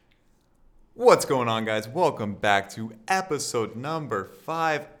What's going on, guys? Welcome back to episode number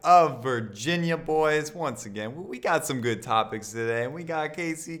 5 of Virginia Boys. Once again, we got some good topics today. We got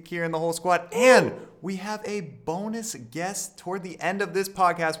Casey, Kieran, the whole squad, and we have a bonus guest toward the end of this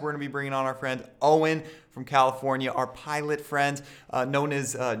podcast. We're going to be bringing on our friend Owen from California, our pilot friend, known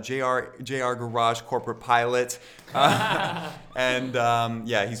as JR Garage Corporate Pilot. He's going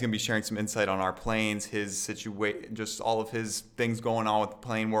to be sharing some insight on our planes, his situation, just all of his things going on with the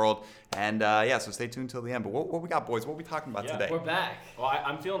plane world. And so stay tuned till the end. But what we got, boys? What are we talking about today? We're back. Well,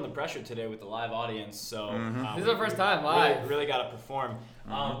 I'm feeling the pressure today with the live audience, so this is our first time live. Really got to perform.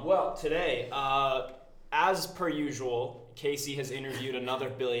 Well, today, as per usual, Casey has interviewed another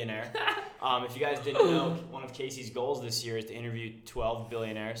billionaire. If you guys didn't know, one of Casey's goals this year is to interview 12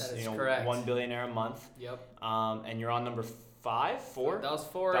 billionaires. That is correct. 1 billionaire a month. Yep. And you're on number 4? That was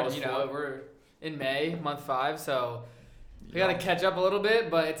 4. That was and, 4. We're in May, month 5, so we got to catch up a little bit,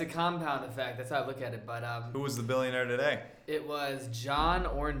 but it's a compound effect. That's how I look at it. But who was the billionaire today? It was John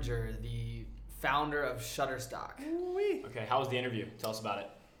Oringer, the founder of Shutterstock. Ooh-wee. Okay, how was the interview? Tell us about it.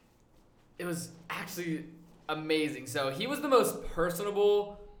 It was actually amazing. So he was the most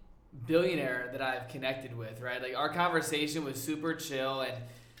personable billionaire that I've connected with, right? Like, our conversation was super chill,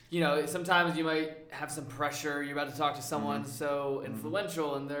 and sometimes you might have some pressure. You're about to talk to someone so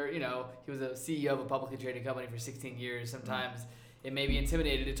influential, and they're, he was a CEO of a publicly traded company for 16 years. Sometimes it may be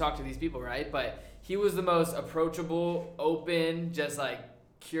intimidated to talk to these people, right? But he was the most approachable, open, just like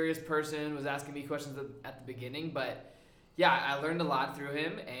curious person, was asking me questions at the beginning. But yeah, I learned a lot through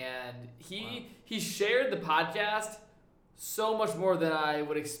him, and he shared the podcast so much more than I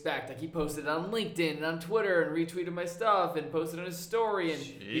would expect. Like, he posted it on LinkedIn and on Twitter and retweeted my stuff and posted on his story, and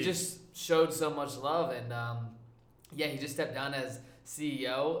he just showed so much love. And he just stepped down as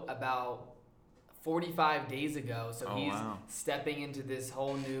CEO about 45 days ago. So he's stepping into this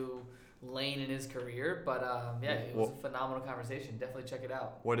whole new lane in his career. But it was a phenomenal conversation. Definitely check it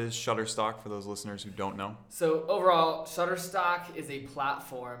out. What is Shutterstock for those listeners who don't know? So overall, Shutterstock is a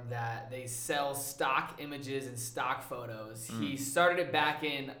platform that they sell stock images and stock photos. He started it back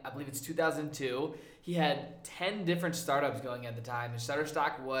in, I believe it's 2002. He had 10 different startups going at the time, and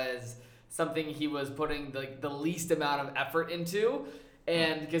Shutterstock was something he was putting the least amount of effort into.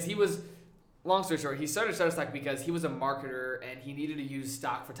 And because he was, long story short, he started Shutterstock because he was a marketer and he needed to use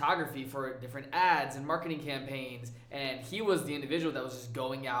stock photography for different ads and marketing campaigns. And he was the individual that was just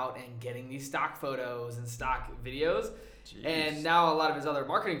going out and getting these stock photos and stock videos. Jeez. And now a lot of his other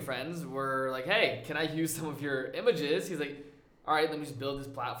marketing friends were like, hey, can I use some of your images? He's like, all right, let me just build this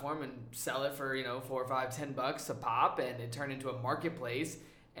platform and sell it for, $4 or $5, $10 a pop. And it turned into a marketplace.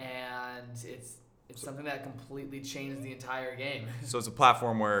 And it's something that completely changed the entire game. So it's a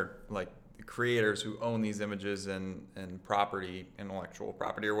platform where, like, creators who own these images and property, intellectual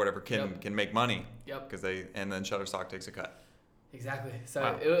property or whatever, can make money. Yep. And then Shutterstock takes a cut. Exactly.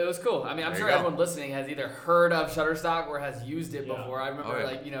 So it was cool. I mean, I'm sure everyone listening has either heard of Shutterstock or has used it before. I remember,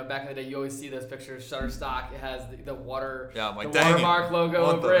 back in the day, you always see those pictures. Shutterstock, it has the watermark logo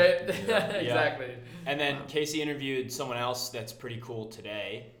over it. Yeah. Exactly. And then Casey interviewed someone else that's pretty cool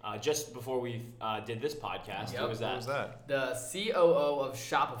today, just before we did this podcast. Yep. Who was that? What was that? The COO of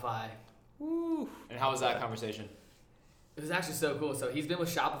Shopify. Woo. And how was that conversation? It was actually so cool. So he's been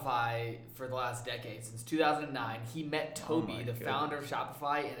with Shopify for the last decade, since 2009. He met Toby, the founder of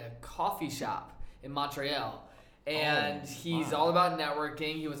Shopify, in a coffee shop in Montreal. And he's all about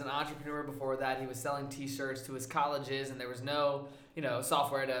networking. He was an entrepreneur before that. He was selling T-shirts to his colleges, and there was no,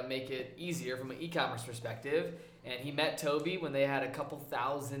 software to make it easier from an e-commerce perspective. And he met Toby when they had a couple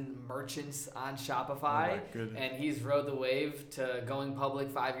thousand merchants on Shopify. And he's rode the wave to going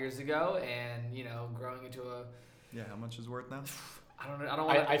public 5 years ago and, growing into a... Yeah, how much is worth now? I don't know. I don't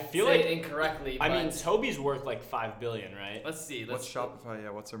want to say it incorrectly. I mean, Toby's worth like $5 billion, right? Let's see. What's Shopify?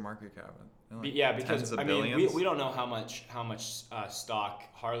 Yeah, what's their market cap? Because we don't know how much stock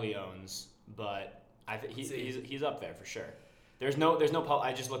Harley owns, but he's up there for sure. There's no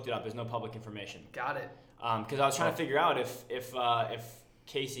I just looked it up. There's no public information. Got it. Because I was trying to figure out if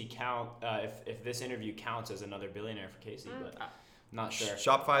Casey if this interview counts as another billionaire for Casey, but not sure.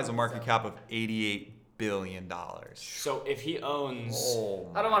 Shopify has a market cap of $88 billion. So if he owns,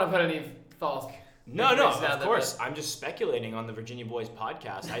 I don't want to put any false. No, of course. I'm just speculating on the Virginia Boys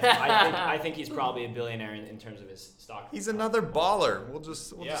podcast. I think he's probably a billionaire in terms of his stock. He's another baller. We'll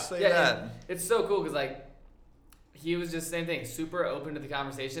just say that. It's so cool because he was just same thing, super open to the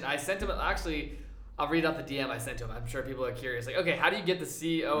conversation. I sent him I'll read out the DM I sent to him. I'm sure people are curious. Like, okay, how do you get the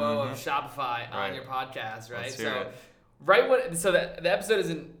COO of Shopify on your podcast, right? The episode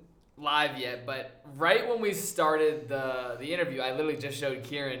isn't live yet, but right when we started the interview, I literally just showed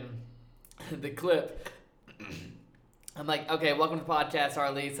Kieran the clip. I'm like, okay, welcome to the podcast,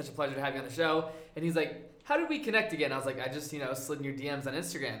 Harley. It's such a pleasure to have you on the show. And he's like, how did we connect again? I was like, I just, slid in your DMs on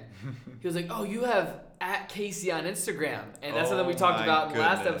Instagram. He was like, oh, you have @Casey on Instagram. And that's something we talked about in the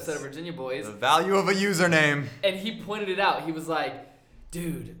last episode of Virginia Boys. The value of a username. And he pointed it out. He was like,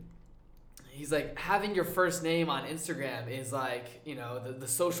 dude, he's like, having your first name on Instagram is like, the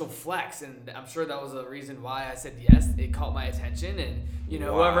social flex. And I'm sure that was a reason why I said yes. It caught my attention. And,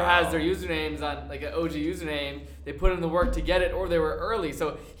 whoever has their usernames on like an OG username, they put in the work to get it, or they were early.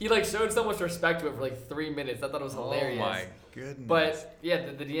 So he like showed so much respect to it for like 3 minutes. I thought it was hilarious. Oh my goodness. But yeah,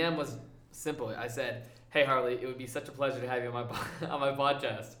 the DM was simple. I said, hey, Harley, it would be such a pleasure to have you on my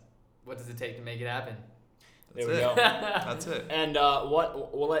podcast. What does it take to make it happen? There we go. That's it. And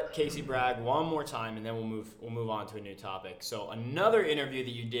we'll let Casey brag one more time, and then we'll move on to a new topic. So another interview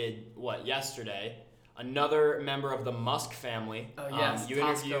that you did yesterday. Another member of the Musk family. Oh yes,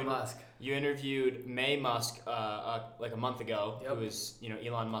 Tosca Musk. You interviewed Mae Musk like a month ago, yep. who is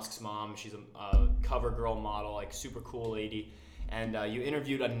Elon Musk's mom. She's a cover girl model, like super cool lady. And you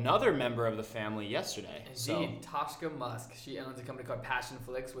interviewed another member of the family yesterday. Indeed, Tosca Musk. She owns a company called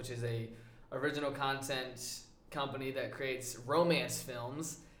Passionflix, which is a original content company that creates romance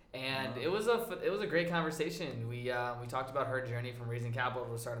films. And it was a great conversation. We talked about her journey from raising capital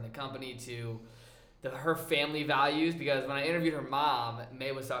to starting the company to her family values, because when I interviewed her mom,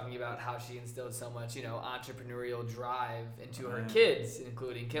 Mae was talking about how she instilled so much, entrepreneurial drive into her kids,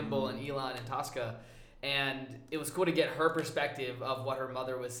 including Kimball and Elon and Tosca. And it was cool to get her perspective of what her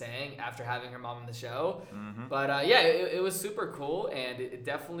mother was saying after having her mom on the show. Mm-hmm. But it was super cool, and it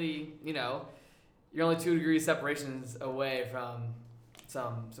definitely, you're only 2 degrees separations away from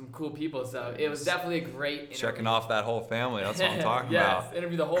some cool people, so it was definitely a great interview. Checking off that whole family, that's what I'm talking about. Yes,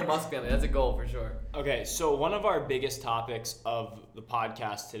 interview the whole Musk family, that's a goal for sure. Okay, so one of our biggest topics of the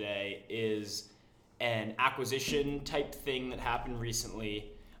podcast today is an acquisition type thing that happened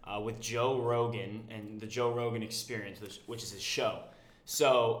recently with Joe Rogan and the Joe Rogan Experience, which is his show.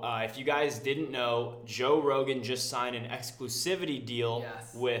 So if you guys didn't know, Joe Rogan just signed an exclusivity deal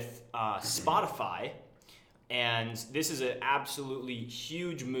with Spotify. And this is an absolutely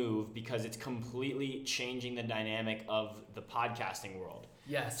huge move because it's completely changing the dynamic of the podcasting world.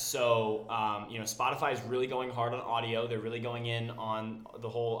 Yes. So, Spotify is really going hard on audio. They're really going in on the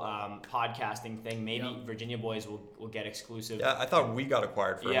whole podcasting thing. Maybe Virginia Boys will get exclusive. Yeah, I thought we got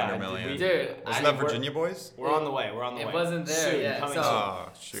acquired for $100 million. Dude, wasn't that Virginia Boys? We're on the way. It wasn't there soon,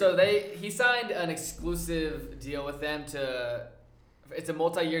 yet. So he signed an exclusive deal with them to. It's a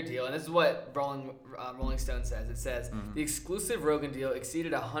multi-year deal, and this is what Rolling Stone says. It says, the exclusive Rogan deal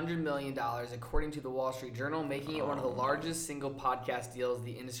exceeded $100 million, according to the Wall Street Journal, making it one of the largest single podcast deals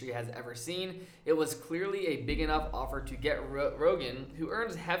the industry has ever seen. It was clearly a big enough offer to get Rogan, who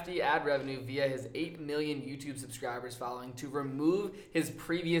earns hefty ad revenue via his 8 million YouTube subscribers following, to remove his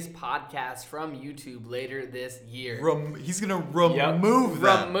previous podcast from YouTube later this year. He's going to remove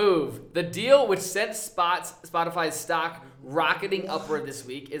them. Remove. The deal, which sent Spotify's stock rocketing upward this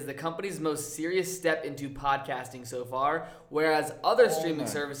week, is the company's most serious step into podcasting so far, whereas other streaming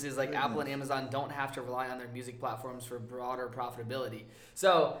services like Apple and Amazon don't have to rely on their music platforms for broader profitability.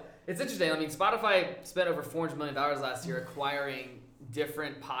 So it's interesting. I mean, Spotify spent over $400 million last year acquiring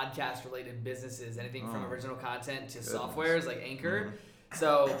different podcast-related businesses, anything from original content to softwares like Anchor.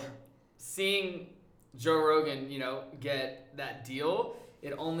 So seeing Joe Rogan, get that deal,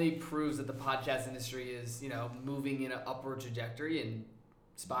 it only proves that the podcast industry is, moving in an upward trajectory, and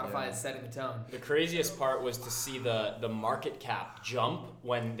Spotify is setting the tone. The craziest part was to see the market cap jump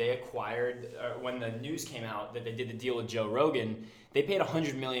when they acquired, when the news came out that they did the deal with Joe Rogan. They paid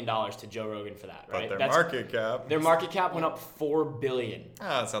 $100 million to Joe Rogan for that, right? But their market cap went up $4 billion.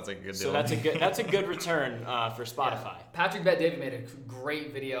 That sounds like a good deal. So that's a good return for Spotify. Yeah. Patrick Bet-David made a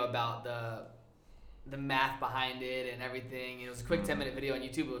great video about the math behind it and everything. It was a quick 10-minute video on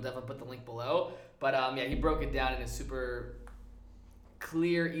YouTube. We'll definitely put the link below. But he broke it down in a super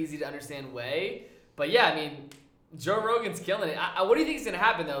clear, easy to understand way. But yeah, I mean, Joe Rogan's killing it. What do you think is gonna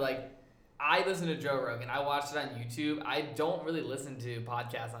happen though? Like, I listen to Joe Rogan. I watched it on YouTube. I don't really listen to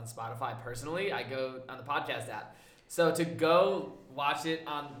podcasts on Spotify personally. I go on the podcast app. So to go watch it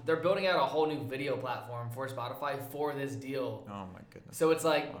they're building out a whole new video platform for Spotify for this deal. Oh my goodness. So it's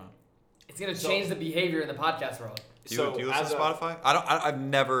like, it's going to change the behavior in the podcast world. Do you listen to Spotify?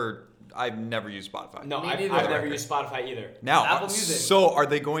 I've never used Spotify. No, I've never used Spotify either. Now, Apple Music. So are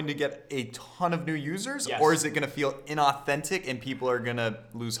they going to get a ton of new users? Yes. Or is it going to feel inauthentic and people are going to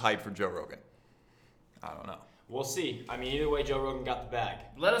lose hype for Joe Rogan? I don't know. We'll see. I mean, either way, Joe Rogan got the bag.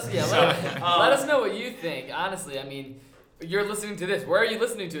 Let us know what you think. Honestly, I mean, you're listening to this. Where are you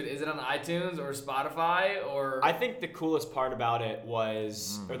listening to it? Is it on iTunes or Spotify or? I think the coolest part about it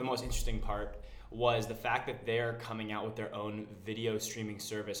was, or the most interesting part, was the fact that they're coming out with their own video streaming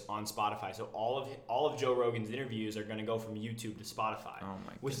service on Spotify. So all of Joe Rogan's interviews are going to go from YouTube to Spotify,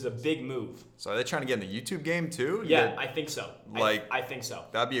 which is a big move. So are they trying to get in the YouTube game too? Yeah, I think so. I think so.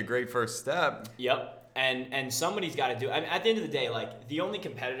 That'd be a great first step. Yep. And somebody's got to do it. I mean, at the end of the day, like, the only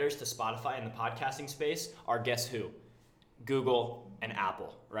competitors to Spotify in the podcasting space are, guess who? Google and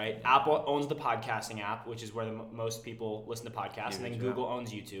Apple, right? Apple owns the podcasting app, which is where most people listen to podcasts, and then Google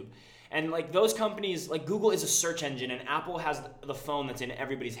owns YouTube. And like those companies, like Google is a search engine, and Apple has the phone that's in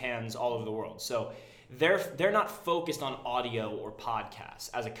everybody's hands all over the world. So they're not focused on audio or podcasts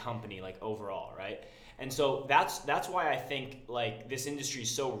as a company, like, overall, right? And so that's why I think, like, this industry is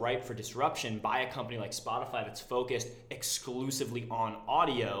so ripe for disruption by a company like Spotify that's focused exclusively on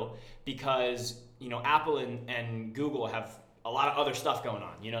audio, because, you know, Apple and Google have a lot of other stuff going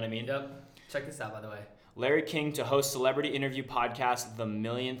on. You know what I mean? Yep. Check this out, by the way. Larry King to host celebrity interview podcast, The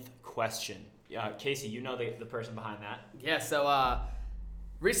Millionth Question. Casey, you know the person behind that. Yeah, so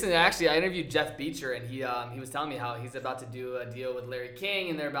recently, actually, I interviewed Jeff Beecher, and he was telling me how he's about to do a deal with Larry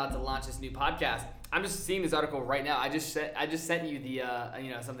King, and they're about to launch this new podcast. I'm just seeing this article right now. I just sent you the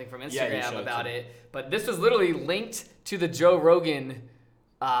something from Instagram about it, but this was literally linked to the Joe Rogan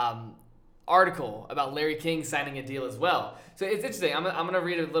article about Larry King signing a deal as well. So it's interesting. I'm gonna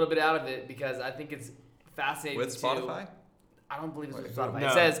read a little bit out of it because I think it's fascinating. With Spotify? I don't believe it's with Spotify. No,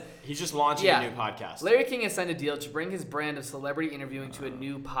 it says he's just launching a new podcast. Larry King has signed a deal to bring his brand of celebrity interviewing to a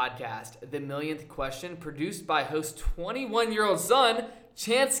new podcast, The Millionth Question, produced by host 21-year-old son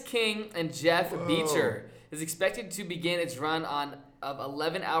Chance King and Jeff Beecher. Is expected to begin its run of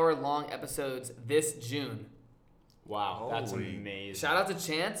 11-hour-long episodes this June. Wow, that's amazing. Shout out to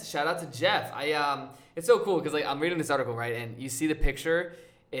Chance. Shout out to Jeff. It's so cool because, like, I'm reading this article, right, and you see the picture.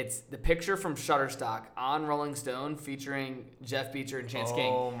 It's the picture from Shutterstock on Rolling Stone featuring Jeff Beecher and Chance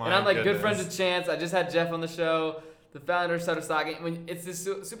King. And I'm like good friends with Chance. I just had Jeff on the show, the founder of Shutterstock. And it's just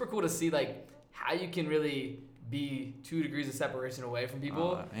super cool to see, like, how you can really be 2 degrees of separation away from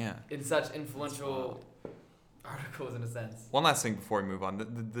people in such influential articles, in a sense. One last thing before we move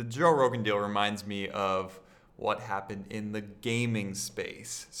on. The Joe Rogan deal reminds me of what happened in the gaming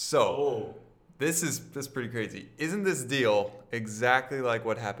space. So this is pretty crazy. Isn't this deal exactly like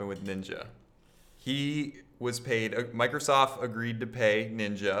what happened with Ninja? He was paid, Microsoft agreed to pay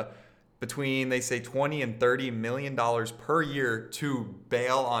Ninja between, they say, $20 and $30 million per year to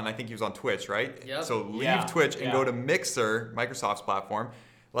bail on, I think he was on Twitch, right? Yep. So leave Twitch and go to Mixer, Microsoft's platform.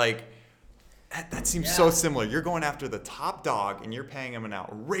 Like, that seems so similar. You're going after the top dog and you're paying him an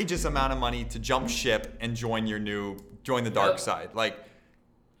outrageous amount of money to jump ship and join the dark side. Like,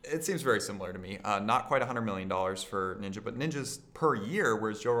 it seems very similar to me. Not quite $100 million for Ninja, but Ninja's per year,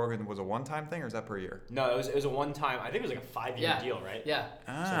 whereas Joe Rogan was a one-time thing, or is that per year? No, it was a one-time. I think it was like a 5-year deal, right? Yeah.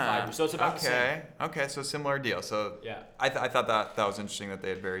 So 5 years. So it's about the same. Okay, so similar deal. So yeah, I thought that was interesting that they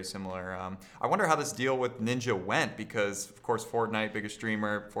had very similar. I wonder how this deal with Ninja went because, of course, Fortnite, biggest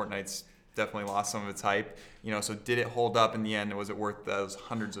streamer. Fortnite's definitely lost some of its hype. So did it hold up in the end? Was it worth those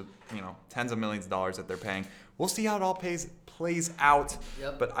hundreds of, tens of millions of dollars that they're paying? We'll see how it all plays out.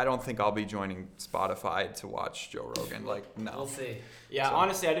 Yep. But I don't think I'll be joining Spotify to watch Joe Rogan. Like, no. We'll see. Yeah, so,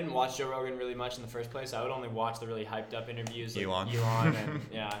 honestly, I didn't watch Joe Rogan really much in the first place. I would only watch the really hyped up interviews. Like Elon and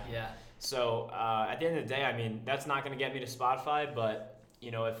yeah. So at the end of the day, I mean, that's not going to get me to Spotify. But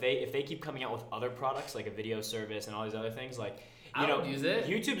if they keep coming out with other products like a video service and all these other things, like I don't use it.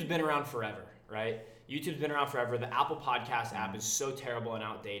 YouTube's been around forever, right? YouTube's been around forever. The Apple Podcast app is so terrible and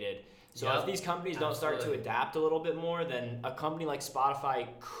outdated. So if these companies don't start to adapt a little bit more, then a company like Spotify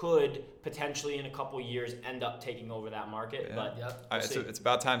could potentially in a couple years end up taking over that market. Yeah. But we'll it's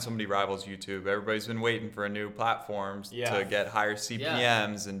about time somebody rivals YouTube. Everybody's been waiting for a new platform to get higher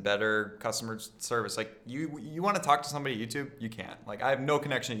CPMs and better customer service. Like you want to talk to somebody at YouTube, you can't. Like I have no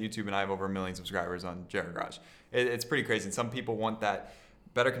connection at YouTube and I have over 1 million subscribers on Jared Garage. It's pretty crazy. And some people want that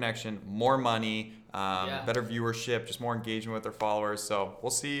better connection, more money, better viewership, just more engagement with their followers. So we'll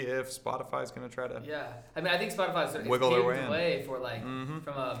see if Spotify is going to try to I mean, I think Spotify is wiggle their way for like from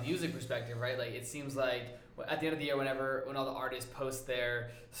a music perspective, right? Like it seems like at the end of the year, when all the artists post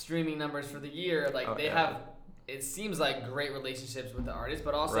their streaming numbers for the year, like they have. It seems like great relationships with the artists,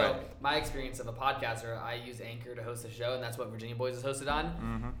 but also my experience of a podcaster, I use Anchor to host a show, and that's what Virginia Boys is hosted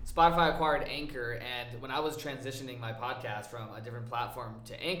on. Spotify acquired Anchor, and when I was transitioning my podcast from a different platform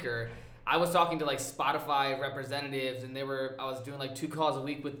to Anchor, I was talking to like Spotify representatives, and I was doing like 2 calls a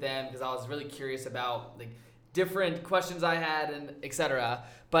week with them because I was really curious about like different questions I had and etc.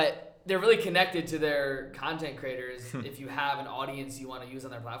 But they're really connected to their content creators if you have an audience you want to use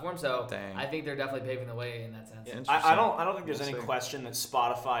on their platform. So Dang. I think they're definitely paving the way in that sense. Yeah. Interesting. I don't think there's We'll any see. question that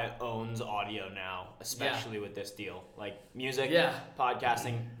Spotify owns audio now, especially with this deal. Like music, Yeah.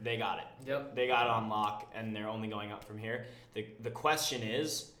 podcasting, they got it. Yep. They got it on lock, and they're only going up from here. The question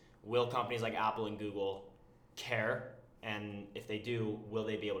is, will companies like Apple and Google care? And if they do, will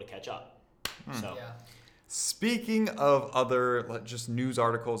they be able to catch up? So Yeah. Speaking of other just news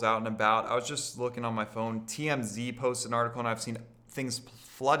articles out and about, I was just looking on my phone. TMZ posted an article, and I've seen things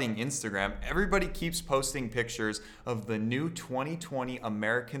flooding Instagram. Everybody keeps posting pictures of the new 2020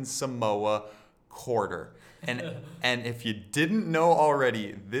 American Samoa quarter. And if you didn't know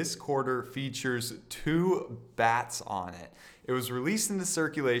already, this quarter features 2 bats on it. It was released into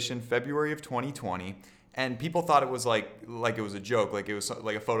circulation February of 2020, and people thought it was like it was a joke, like it was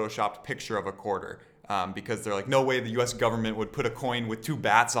like a photoshopped picture of a quarter. Because they're like, no way the U.S. government would put a coin with 2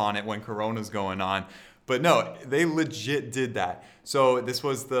 bats on it when Corona's going on. But no, they legit did that. So this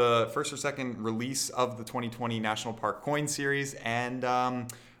was the first or second release of the 2020 National Park Coin Series, and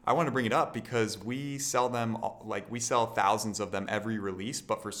I want to bring it up because we sell them, we sell thousands of them every release,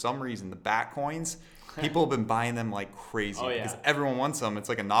 but for some reason the bat coins, people have been buying them like crazy because everyone wants them. It's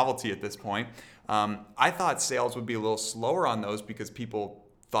like a novelty at this point. I thought sales would be a little slower on those because people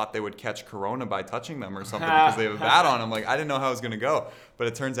thought they would catch Corona by touching them or something because they have a bat on them. Like, I didn't know how it was going to go. But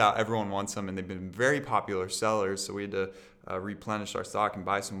it turns out everyone wants them, and they've been very popular sellers. So we had to replenish our stock and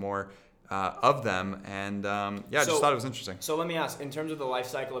buy some more of them. And I just thought it was interesting. So let me ask, in terms of the life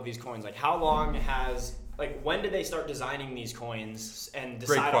cycle of these coins, like how long has, when did they start designing these coins and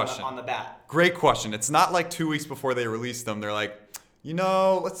decide on the bat? Great question. It's not like 2 weeks before they released them. They're like,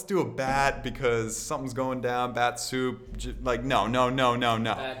 let's do a bat because something's going down, bat soup.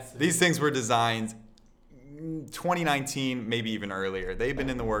 No. These things were designed 2019, maybe even earlier. They've been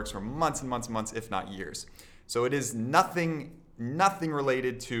in the works for months and months and months, if not years. So it is nothing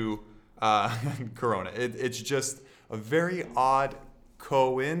related to Corona. It's just a very odd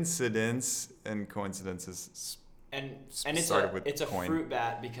coincidence, and coincidence is And it's a fruit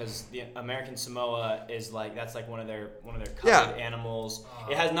bat because the American Samoa is that's one of their coveted animals.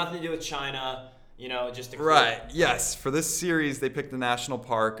 It has nothing to do with China, just Yes, for this series they picked the national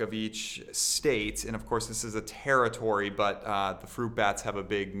park of each state, and of course this is a territory, but the fruit bats have a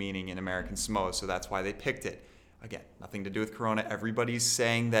big meaning in American Samoa, so that's why they picked it. Again, nothing to do with Corona. Everybody's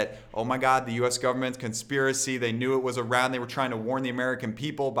saying that, oh my God, the U.S. government's conspiracy. They knew it was around. They were trying to warn the American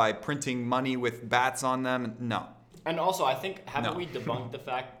people by printing money with bats on them. No. And also, I think we debunked the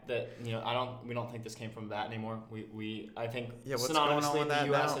fact that we don't think this came from a bat anymore. I think what's synonymously going on with the that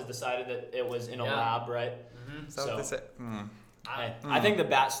U.S. now? has decided that it was in a lab, right? Mm-hmm. Is that what they say? I think the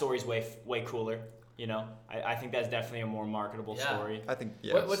bat story's way cooler. I think that's definitely a more marketable story. I think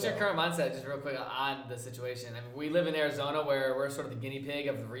What's your current mindset, just real quick, on the situation? I mean, we live in Arizona where we're sort of the guinea pig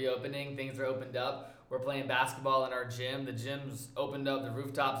of the reopening. Things are opened up. We're playing basketball in our gym. The gym's opened up. The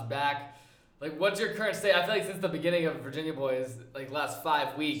rooftop's back. What's your current state? I feel like since the beginning of Virginia Boys, last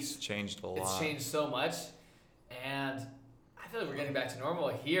 5 weeks, It's changed a lot. It's changed so much, and I feel like we're getting back to normal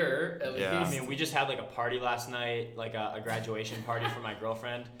here. At least. I mean, we just had a party last night, a graduation party for my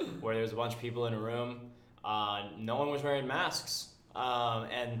girlfriend, where there was a bunch of people in a room. No one was wearing masks.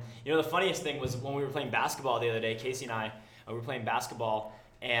 And the funniest thing was when we were playing basketball the other day, Casey and I, we were playing basketball,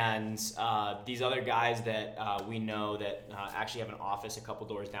 and these other guys that we know that actually have an office a couple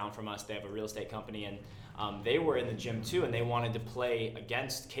doors down from us, they have a real estate company, and they were in the gym too, and they wanted to play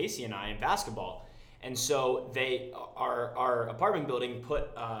against Casey and I in basketball. And so our apartment building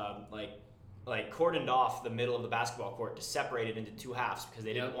put cordoned off the middle of the basketball court to separate it into 2 halves because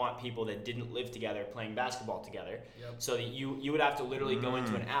they didn't want people that didn't live together playing basketball together. Yep. So that you would have to literally go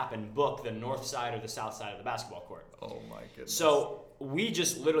into an app and book the north side or the south side of the basketball court. Oh my goodness. So we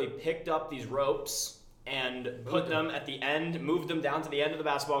just literally picked up these ropes and put them at the end, moved them down to the end of the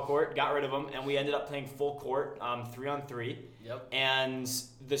basketball court, got rid of them, and we ended up playing full court, 3-on-3. Yep. And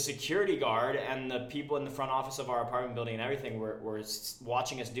the security guard and the people in the front office of our apartment building and everything were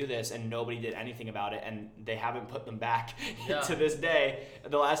watching us do this, and nobody did anything about it, and they haven't put them back to this day.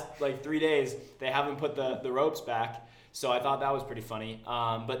 The last 3 days, they haven't put the ropes back. So I thought that was pretty funny.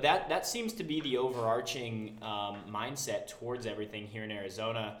 But that seems to be the overarching mindset towards everything here in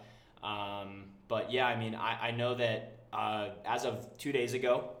Arizona. But yeah, I mean, I know that as of 2 days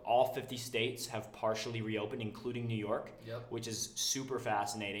ago, all 50 states have partially reopened, including New York, which is super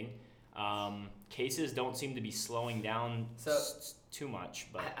fascinating. Cases don't seem to be slowing down too much.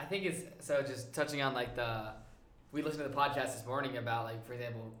 But I think it's, so just touching on we listened to the podcast this morning about for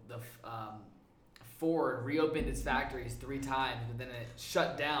example, the Ford reopened its factories 3 times, but then it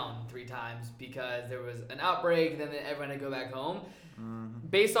shut down 3 times because there was an outbreak, then everyone had to go back home.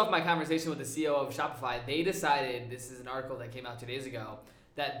 Based off my conversation with the CEO of Shopify, they decided, this is an article that came out 2 days ago,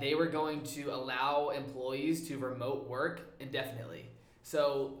 that they were going to allow employees to remote work indefinitely.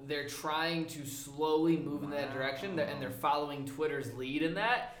 So they're trying to slowly move in that direction, and they're following Twitter's lead in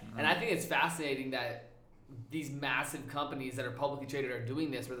that. And I think it's fascinating that these massive companies that are publicly traded are doing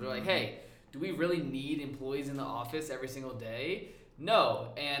this, where they're like, hey, do we really need employees in the office every single day?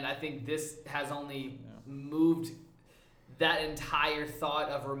 No. And I think this has only moved that entire thought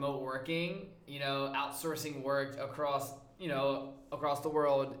of remote working, outsourcing work across the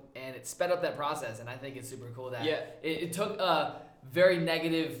world, and it sped up that process. And I think it's super cool that it took a very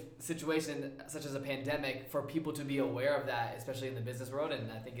negative situation such as a pandemic for people to be aware of that, especially in the business world. And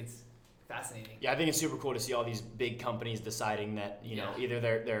I think it's fascinating. Yeah, I think it's super cool to see all these big companies deciding that, either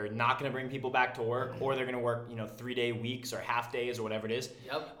they're not going to bring people back to work, or they're going to work, 3-day weeks or half days or whatever it is.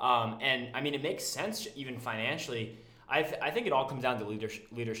 Yep. And I mean, it makes sense even financially. I think it all comes down to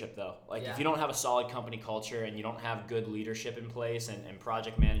leadership though. Like if you don't have a solid company culture and you don't have good leadership in place and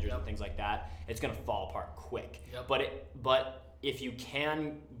project managers and things like that, it's going to fall apart quick. Yep. But if you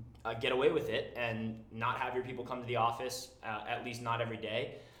can get away with it and not have your people come to the office, at least not every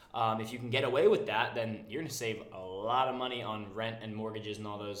day, if you can get away with that, then you're going to save a lot of money on rent and mortgages and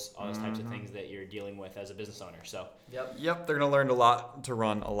all those types of things that you're dealing with as a business owner. So Yep, they're going to learn to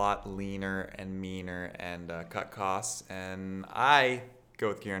run a lot leaner and meaner and cut costs. And I go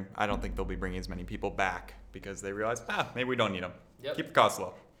with Kieran. I don't think they'll be bringing as many people back because they realize, maybe we don't need them. Yep. Keep the costs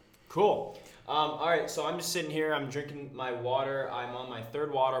low. Cool. All right, so I'm just sitting here. I'm drinking my water. I'm on my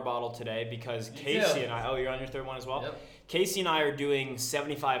 3rd water bottle today because Casey and I. Oh, you're on your 3rd one as well? Yep. Casey and I are doing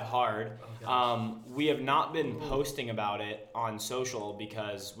 75 hard. We have not been posting about it on social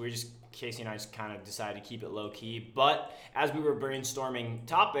because Casey and I just kind of decided to keep it low key. But as we were brainstorming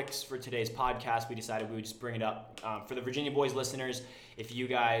topics for today's podcast, we decided we would just bring it up for the Virginia Boys listeners. If you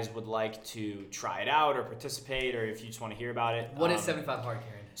guys would like to try it out or participate, or if you just want to hear about it. What is 75 hard,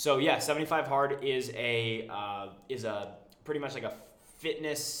 Kieran? So 75 hard is a pretty much like a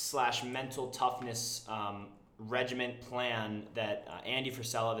fitness/mental toughness regiment plan that Andy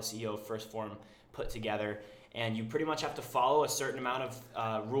Frisella, the CEO of First Form, put together. And you pretty much have to follow a certain amount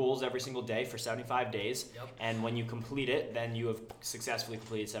of rules every single day for 75 days. Yep. And when you complete it, then you have successfully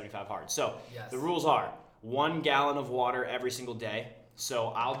completed 75 hard. So the rules are 1 gallon of water every single day. So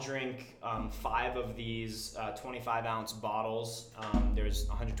I'll drink 5 of these 25-ounce bottles. There's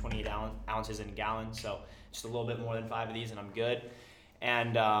 128 ounces in a gallon, so just a little bit more than 5 of these, and I'm good.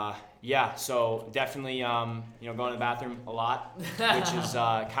 And so definitely, going to the bathroom a lot, which is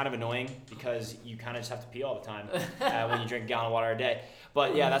kind of annoying because you kind of just have to pee all the time when you drink a gallon of water a day.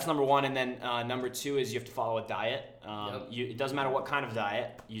 But that's number 1. And then number 2 is you have to follow a diet. It doesn't matter what kind of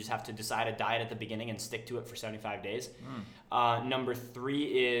diet. You just have to decide a diet at the beginning and stick to it for 75 days. Number 3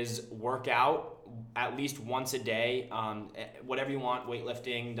 is work out at least once a day. Whatever you want,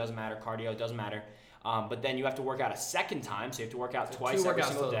 weightlifting, doesn't matter, cardio, doesn't matter. But then you have to work out a second time, so you have to work out twice every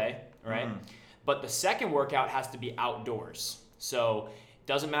single day, right? But the second workout has to be outdoors. So it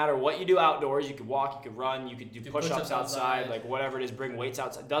doesn't matter what you do outdoors. You could walk, you could run, you could do push-ups outside, like whatever it is, bring weights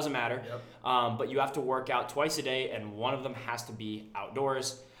outside. Doesn't matter. But you have to work out twice a day, and one of them has to be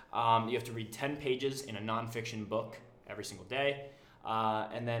outdoors. You have to read 10 pages in a nonfiction book every single day.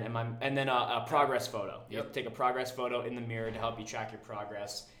 And then a progress photo. You have to take a progress photo in the mirror to help you track your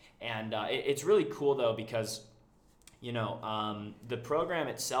progress. And it's really cool though because, the program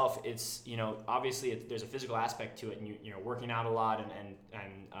itself, it's, obviously there's a physical aspect to it, and you're working out a lot and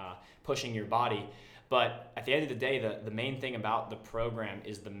pushing your body. But at the end of the day, the main thing about the program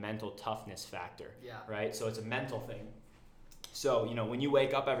is the mental toughness factor, right? So it's a mental thing. So, when you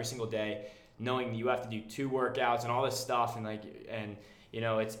wake up every single day, knowing you have to do 2 workouts and all this stuff, and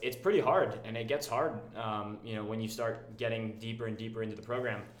it's pretty hard, and it gets hard, when you start getting deeper and deeper into the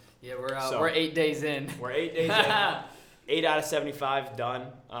program. Yeah, we're 8 days in. We're 8 days in. 8 out of 75 done.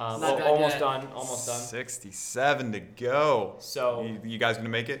 Almost done. 67 to go. So you guys gonna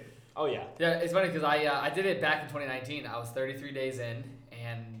make it? Oh yeah. Yeah, it's funny because I did it back in 2019. I was 33 days in,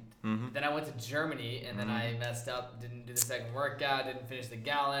 and then I went to Germany, and then I messed up, didn't do the second workout, didn't finish the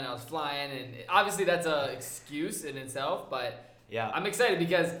gallon. I was flying, and obviously that's an excuse in itself, but I'm excited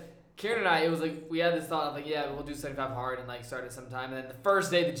because Kieran and I, it was like we had this thought of like, we'll do 75 hard and like start at some time, and then the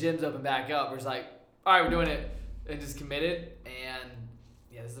first day the gyms open back up, we're just like, all right, we're doing it, and just committed. And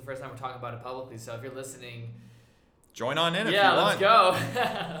this is the first time we're talking about it publicly. So if you're listening, join on in if you want. Let's go.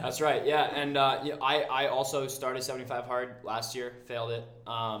 That's right. Yeah, and I also started 75 hard last year, failed it.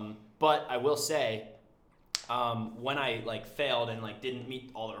 But I will say when I like failed and like didn't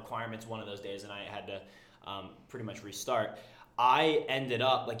meet all the requirements one of those days, and I had to pretty much restart. I ended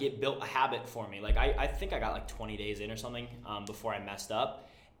up like it built a habit for me. Like I think I got like 20 days in or something before I messed up,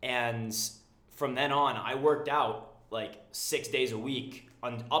 and from then on I worked out like 6 days a week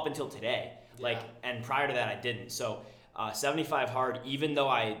up until today. Like, and prior to that I didn't. So 75 hard, even though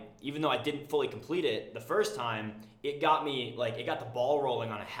I didn't fully complete it the first time, it got the ball rolling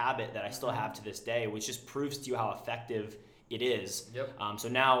on a habit that I still have to this day, which just proves to you how effective it is. Yep. So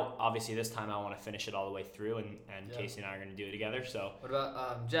now, obviously, this time I want to finish it all the way through, and Casey and I are going to do it together. So. What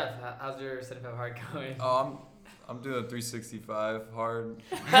about Jeff? How's your 75 hard going? I'm doing a 365 hard.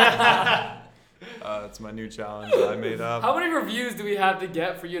 It's my new challenge that I made up. How many reviews do we have to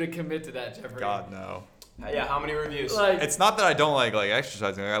get for you to commit to that, Jeffrey? God, no. Yeah, how many reviews? Like, It's not that I don't like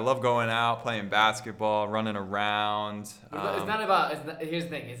exercising. Like, I love going out, playing basketball, running around. it's not about. Here's the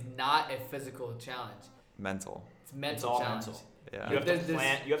thing. It's not a physical challenge. Mental. It's mental It's all challenge. mental. Yeah.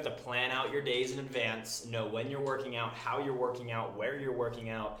 You have to plan out your days in advance, know when you're working out, how you're working out, where you're working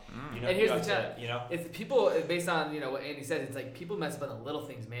out. You know, And here's you the have challenge. to, It's people based on what Andy says. It's like people mess up on the little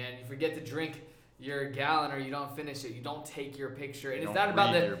things, man. You forget to drink your gallon, or you don't finish it. You don't take your picture, and You it's don't not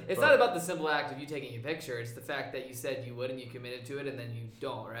about read the. your It's book. not about the simple act of you taking your picture. It's the fact that you said you would and you committed to it, and then you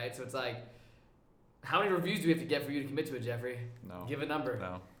don't. Right? So it's like, how many reviews do we have to get for you to commit to it, Jeffrey? No. Give a number.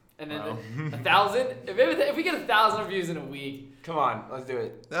 No. And then Wow. 1,000. If we get 1,000 reviews in a week, Come on, let's do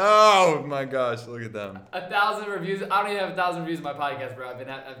it. Oh my gosh, look at them. 1,000 reviews. I don't even have 1,000 reviews on my podcast, bro. I've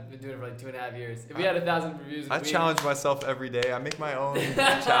been doing it for like 2.5 years. If we had 1,000 reviews in a I week, challenge myself every day. I make my own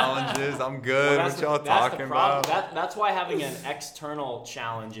challenges. I'm good. Well, What y'all that's talking the problem. about? That's why having an external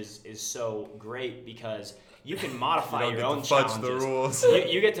challenge is so great, because you can modify You don't your get own to fudge challenges. the rules.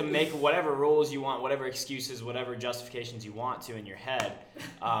 You get to make whatever rules you want, whatever excuses, whatever justifications you want to in your head.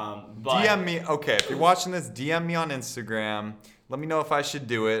 But DM me. Okay, if you're watching this, DM me on Instagram. Let me know if I should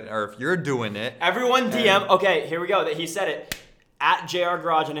do it or if you're doing it. everyone DM. Okay, here we go. He said it. At JR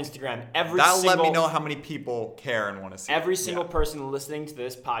Garage on Instagram. That'll let me know how many people care and want to see. Every it. single Yeah. person listening to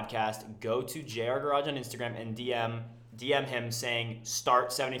this podcast, go to JR Garage on Instagram and DM him saying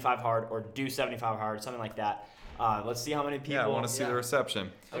start 75 hard or do 75 hard, something like that. Let's see how many people. Yeah, I want to see the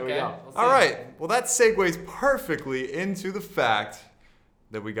reception. There we go. we'll see. All right. Well, that segues perfectly into the fact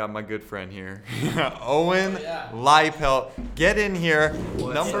that we got my good friend here, Owen Leipelt. Get in here,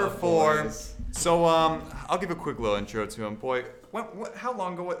 number 4. boys? So I'll give a quick little intro to him. Boy, how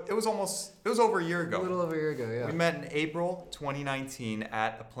long ago? It was over a year A ago. little over a year ago, yeah. We met in April 2019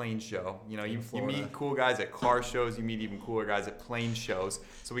 at a plane show. You know, you Florida. meet cool guys at car shows. You meet even cooler guys at plane shows.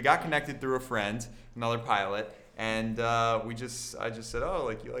 So we got connected through a friend, another pilot. And I just said, oh,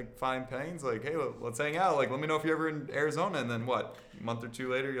 like, you like flying planes? Like, hey, let's hang out. Like, let me know if you're ever in Arizona. And then what? A month or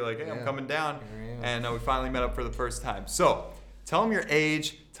two later, you're like, hey, I'm Yeah, coming down. here I am. And we finally met up for the first time. So tell them your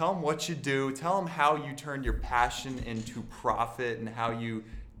age. Tell them what you do. Tell them how you turned your passion into profit and how you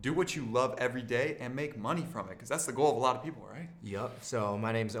do what you love every day and make money from it. Because that's the goal of a lot of people, right? Yep. So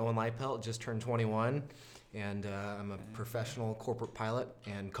my name's Owen Leipelt, just turned 21, and I'm a professional corporate pilot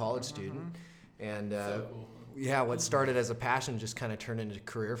and college student. And So cool. yeah, what started as a passion just kind of turned into a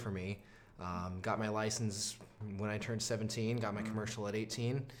career for me. Got my license when I turned 17, got my commercial at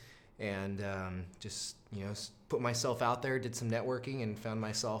 18, and just put myself out there, did some networking, and found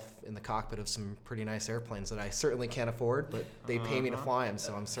myself in the cockpit of some pretty nice airplanes that I certainly can't afford, but they pay me to fly them,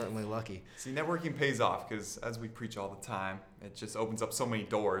 so I'm certainly lucky. See, networking pays off because, as we preach all the time, it just opens up so many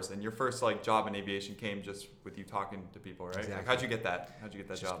doors. And your first job in aviation came just with you talking to people, right? Like, Exactly. how'd you get that? How'd you get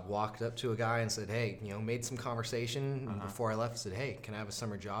that Just job? walked up to a guy and said, hey, made some conversation. And before I left, said, hey, can I have a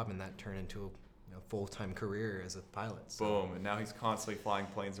summer job? And that turned into a full-time career as a pilot. So. Boom, and now he's constantly flying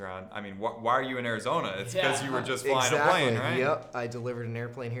planes around. I mean, why are you in Arizona? It's because Yeah. you were just flying Exactly. a plane, right? Yep. I delivered an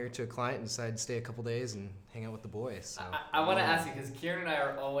airplane here to a client and decided to stay a couple days and hang out with the boys. So. I want to ask you because Kieran and I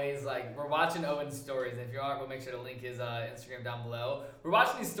are always we're watching Owen's stories. And if you are, we'll make sure to link his Instagram down below. We're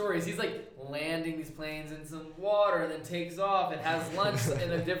watching these stories. He's landing these planes in some water and then takes off and has lunch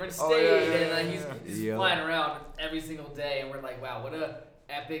in a different state. Oh, yeah, and yeah. he's Yep. flying around every single day. And we're like, wow, what a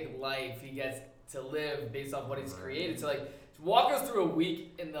epic life he gets to live based off what he's created. So walk us through a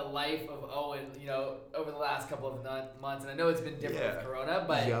week in the life of Owen, over the last couple of months. And I know it's been different Yeah. with Corona,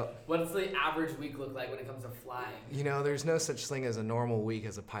 but Yep. what's the average week look like when it comes to flying? There's no such thing as a normal week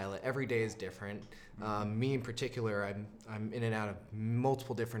as a pilot. Every day is different. Me in particular, I'm in and out of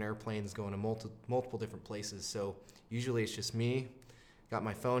multiple different airplanes going to multiple different places. So usually it's just me. Got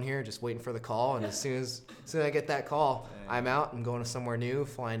my phone here, just waiting for the call, and as soon as I get that call, I'm out and going to somewhere new,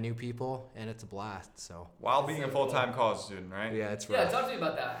 flying new people, and it's a blast. So While being a full-time college student, right? yeah, it's Yeah, rough. talk to me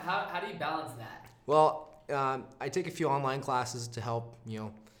about that. How do you balance that? Well, I take a few online classes to help,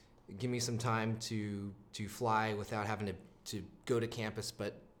 give me some time to fly without having to go to campus.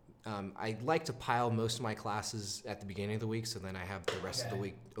 But I like to pile most of my classes at the beginning of the week, so then I have the rest of the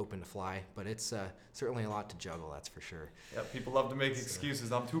week open to fly. But it's certainly a lot to juggle, that's for sure. Yeah, people love to make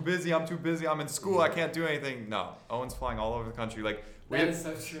excuses. I'm too busy. I'm in school. I can't do anything. No, Owen's flying all over the country. Like, that is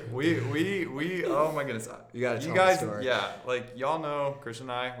so true. We oh my goodness. You gotta tell guys, the story. yeah, like y'all know, Christian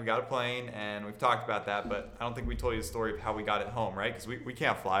and I, we got a plane and we've talked about that, but I don't think we told you the story of how we got it home, right? Because we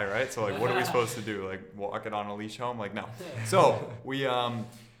can't fly, right? So like, what are we supposed to do? Like, walk it on a leash home? Like, no. So we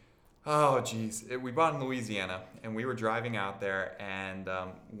oh geez, we bought in Louisiana and we were driving out there, and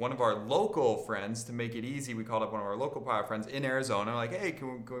one of our local friends, to make it easy, we called up one of our local pilot friends in Arizona, like, hey,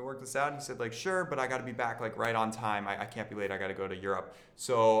 can we work this out? And he said, like, sure, but I got to be back like right on time. I can't be late. I got to go to Europe.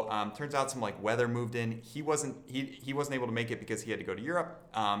 So turns out some like weather moved in. He wasn't able to make it because he had to go to Europe.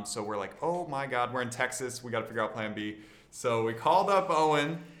 So we're like, oh my God, we're in Texas. We got to figure out plan B. So we called up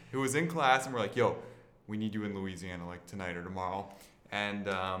Owen, who was in class, and we're like, yo, we need you in Louisiana like tonight or tomorrow. And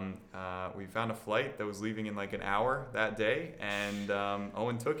we found a flight that was leaving in like an hour that day, and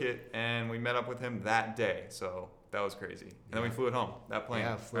Owen took it, and we met up with him that day. So that was crazy. And then we flew it home, that plane.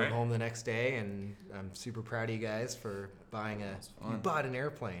 Yeah, flew it home the next day, and I'm super proud of you guys for buying you bought an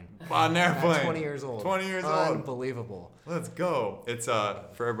airplane. Bought an airplane. At 20 years old. 20 years old. Unbelievable. Let's go. It's for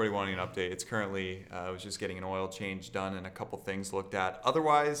everybody wanting an update. It's currently I was just getting an oil change done and a couple things looked at.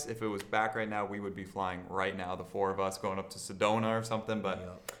 Otherwise, if it was back right now, we would be flying right now, the four of us, going up to Sedona or something.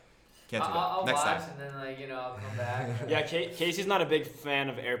 But can't do that. I'll Next watch time. and then I'll come back. Yeah, Casey's not a big fan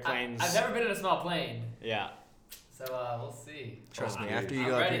of airplanes. I've never been in a small plane, Yeah. so we'll see. Trust me, dude. after you I'm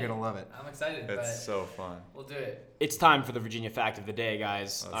go up, ready. you're going to love it. I'm excited, but It's so fun. we'll do it. It's time for the Virginia Fact of the Day,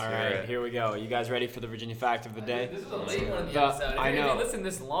 guys. Let's All hear right, it. here we go. You guys ready for the Virginia Fact of the day? This is a late one in the The- episode. I If know. you listen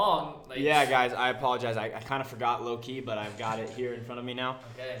this long, like, Yeah, guys, I apologize. I kind of forgot low key, but I've got it here in front of me now.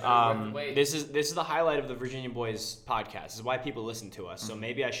 Okay, so we have to wait. This is the highlight of the Virginia Boys podcast. This is why people listen to us. So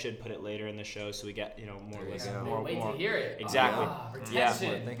maybe I should put it later in the show so we get more There you listen, go. more, wait more. to hear it. Exactly. Yeah.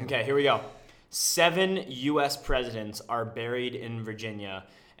 Retention. Okay, here we go. 7 U.S. presidents are buried in Virginia,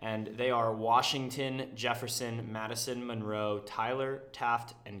 and they are Washington, Jefferson, Madison, Monroe, Tyler,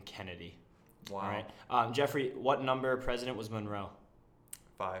 Taft, and Kennedy. Wow. All right. Jeffrey, what number president was Monroe?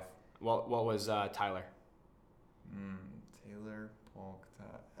 5. What was Tyler? Taylor, Polk,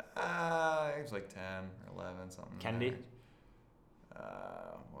 he was like 10 or 11, something. Kennedy?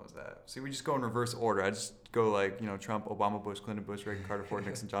 What was that? See, we just go in reverse order. I just go like, Trump, Obama, Bush, Clinton, Bush, Reagan, Carter, Ford,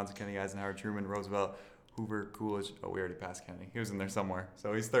 Nixon, Johnson, Kennedy, Eisenhower, Truman, Roosevelt, Hoover, Coolidge. Oh, we already passed Kennedy. He was in there somewhere.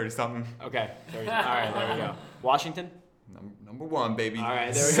 So he's 30-something. Okay. All right, there we go. Washington? Number 1, baby. All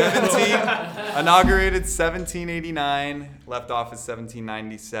right, there we go. inaugurated 1789, left office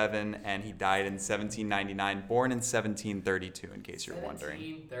 1797, and he died in 1799, born in 1732, in case you're wondering.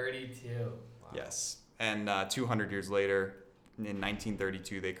 1732. Wow. Yes. And 200 years later, in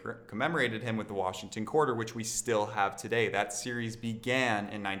 1932, they commemorated him with the Washington Quarter, which we still have today. That series began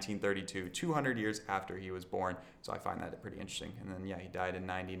in 1932, 200 years after he was born. So I find that pretty interesting. And then, he died in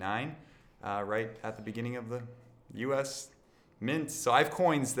 99, right at the beginning of the U.S. Mint. So I have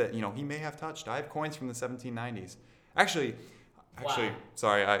coins that, he may have touched. I have coins from the 1790s. Actually, Wow.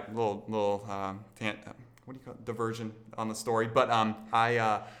 sorry, little what do you call it? Diversion on the story. But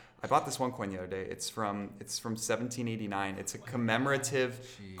I bought this one coin the other day. It's from 1789. It's a commemorative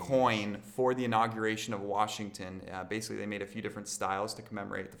coin for the inauguration of Washington. Basically, they made a few different styles to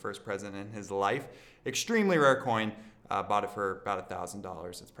commemorate the first president in his life. Extremely rare coin. Bought it for about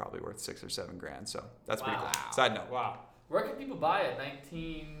 $1,000. It's probably worth $6 or $7 grand. So that's pretty cool. Side note. Wow. Where can people buy it?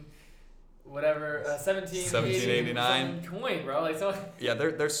 1789 coin, bro. Like so. Yeah,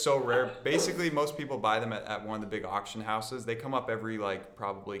 they're so rare. Basically, most people buy them at one of the big auction houses. They come up every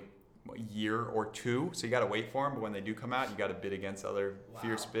probably year or two, so you got to wait for them. But when they do come out, you got to bid against other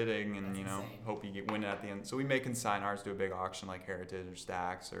fierce bidding, and That's insane. hope you win it at the end. So we may consign ours to a big auction like Heritage or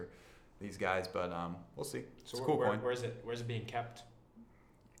Stax or these guys, but we'll see. So It's a cool coin. Where's it being kept?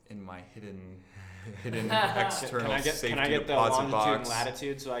 In my hidden external safety Can I get the deposit longitude box. and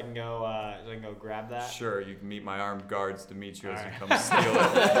latitude so I can go grab that? Sure, you can meet my armed guards, Demetrius, All and right. come steal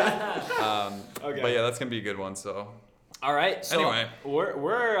it. Okay. But yeah, that's gonna be a good one. So All right. So Anyway.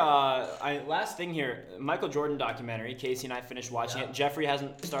 we're last thing here. Michael Jordan documentary. Casey and I finished watching it. Jeffrey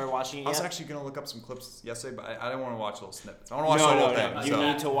hasn't started watching it I was yet. actually gonna look up some clips yesterday, but I didn't want to watch little snippets. I want to watch the whole thing. You so.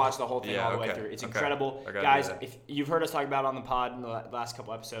 need to watch the whole thing Yeah, all the way okay, through. It's okay. incredible, I gotta do guys. that. If you've heard us talk about it on the pod in the last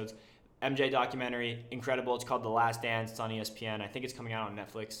couple episodes, MJ documentary, incredible. It's called The Last Dance. It's on ESPN. I think it's coming out on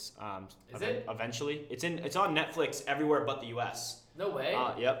Netflix. Is it? Eventually? It's on Netflix everywhere but the U.S. No way.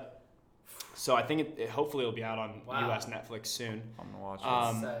 Yep. So I think hopefully it'll be out on Wow. U.S. Netflix soon. I'm gonna watch it.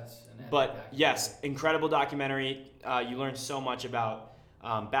 Such an epic But documentary. yes, incredible documentary. You learn so much about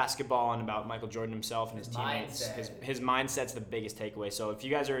basketball and about Michael Jordan himself and his teammates. mindset. His mindset's the biggest takeaway. So if you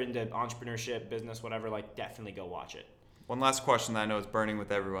guys are into entrepreneurship, business, whatever, like definitely go watch it. One last question that I know is burning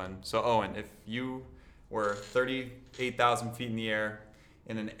with everyone. So Owen, if you were 38,000 feet in the air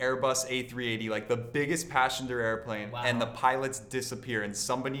in an Airbus A380, like the biggest passenger airplane, Wow. and the pilots disappear and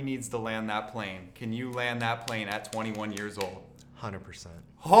somebody needs to land that plane, can you land that plane at 21 years old? 100%.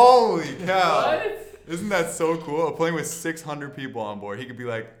 Holy cow! What? Isn't that so cool? A plane with 600 people on board. He could be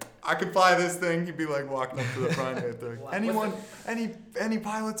like, I can fly this thing. He'd be like walking up to the front. Right there. Wow. Anyone, any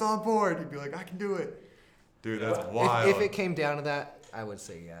pilots on board? He'd be like, I can do it. Dude, that's wild. If it came down to that, I would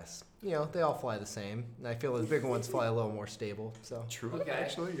say yes. You know, they all fly the same. And I feel the bigger ones fly a little more stable. So True, Okay.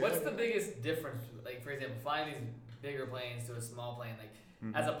 actually. Yeah. What's the biggest difference? Like, for example, flying these bigger planes to a small plane. Like,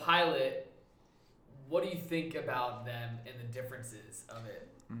 Mm-hmm. as a pilot, what do you think about them and the differences of it?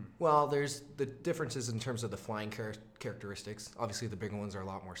 well, there's the differences in terms of the flying characteristics. Obviously, the bigger ones are a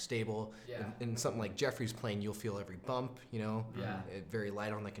lot more stable. Yeah. In something like Jeffrey's plane, you'll feel every bump. You know, Yeah. very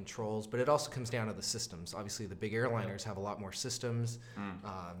light on the controls. But it also comes down to the systems. Obviously, the big airliners have a lot more systems.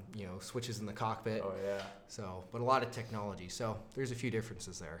 You know, switches in the cockpit. Oh yeah. So, but a lot of technology. So there's a few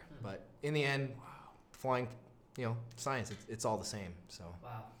differences there. But in the end, flying, you know, science, it's all the same. So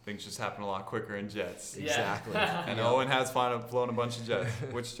Wow. Things just happen a lot quicker in jets. Yeah. exactly. And Owen has flown a bunch of jets.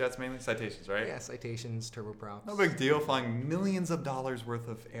 Which jets mainly? Citations, right? Yeah, citations, turboprops. No big deal flying millions of dollars worth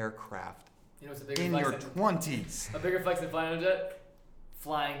of aircraft You know what's a bigger in flex your than 20s. a bigger flex than flying a jet?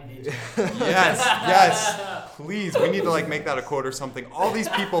 Flying the jet. Yes. Please, we need to like make that a quote or something. All these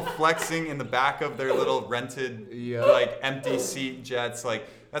people flexing in the back of their little rented, Yeah. like empty seat jets, like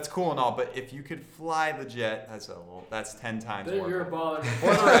that's cool and all. But if you could fly the jet, that's 10 times more. Bigger fun. baller.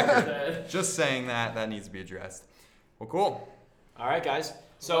 For the record, just saying that needs to be addressed. Well, cool. All right, guys.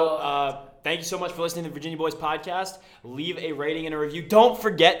 So thank you so much for listening to the Virginia Boys podcast. Leave a rating and a review. Don't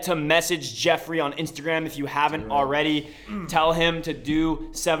forget to message Jeffrey on Instagram if you haven't already. Tell him to do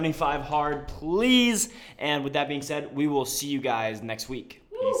 75 hard, please. And with that being said, we will see you guys next week.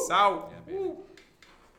 Peace out. Woo.